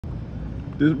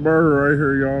This bird right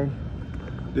here, y'all.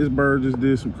 This bird just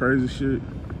did some crazy shit.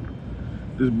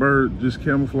 This bird just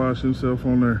camouflaged himself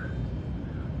on there,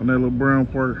 on that little brown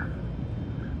part.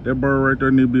 That bird right there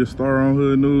need to be a star on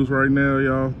Hood News right now,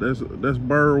 y'all. That's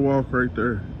Bird Walk right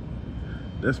there.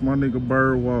 That's my nigga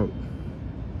Bird Walk.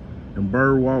 And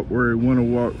Bird walk where he wanna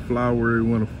walk, fly where he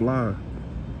wanna fly.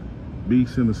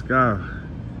 Beats in the sky.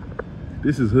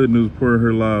 This is Hood News pouring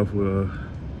her live with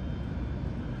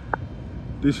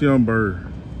this young bird.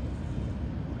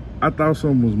 I thought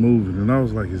something was moving and I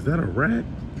was like, is that a rat?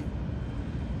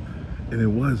 And it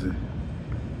wasn't.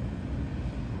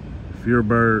 If you're a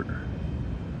bird,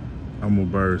 I'm a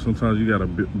bird. Sometimes you gotta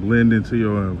blend into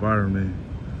your environment,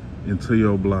 into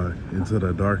your block, into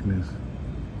the darkness,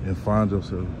 and find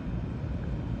yourself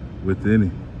within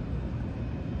it.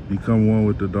 Become one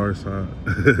with the dark side.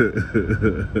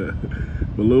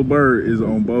 But Lil Bird is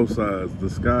on both sides, the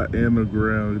sky and the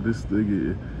ground. This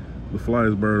nigga, the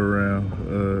flyest bird around.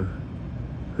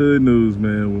 Hood News,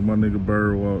 man, with my nigga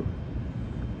Bird Walk.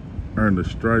 Earned a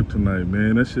stripe tonight,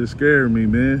 man. That shit scared me,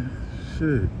 man.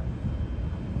 Shit.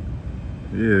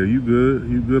 Yeah, you good.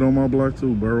 You good on my block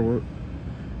too, Bird Walk.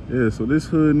 Yeah, so this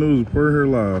Hood News, we're here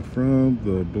live from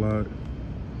the block.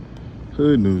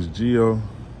 Hood News, Geo.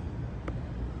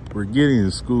 We're getting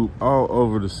the scoop all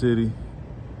over the city.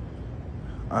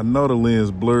 I know the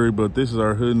lens blurry, but this is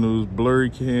our Hood News blurry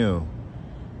cam.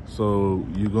 So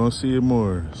you're gonna see it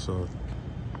more. So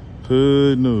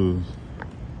Hood News.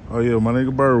 Oh yeah, my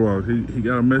nigga Bird Walk, he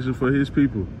got a message for his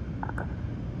people.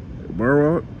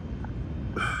 Bird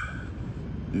Walk,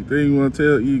 anything you wanna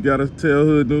tell, you gotta tell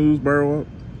Hood News, Bird Walk?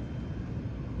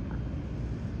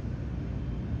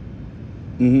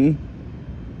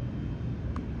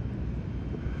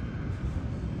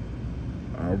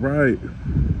 All right.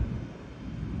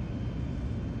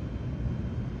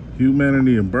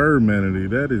 Humanity and birdmanity,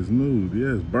 that is new.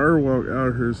 Yes, Bird Walk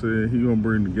out here saying he gonna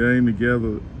bring the game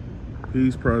together.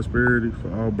 Peace, prosperity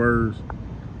for all birds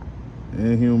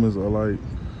and humans alike.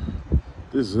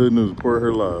 This is Hood News Report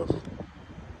here live.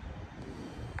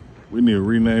 We need to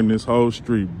rename this whole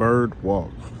street Bird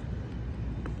Walk.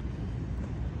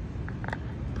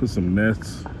 Put some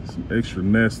nests, some extra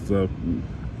nests up,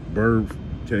 bird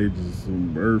cages,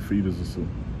 some bird feeders or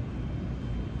something.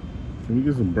 Can we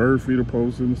get some bird feeder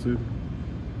posts in the city?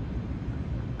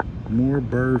 More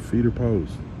bird feeder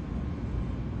posts.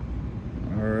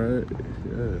 All right,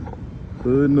 yeah.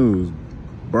 Hood News,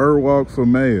 Bird Walk for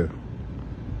mayor.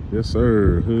 Yes,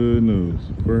 sir. Hood News.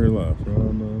 We're here live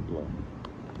from the block.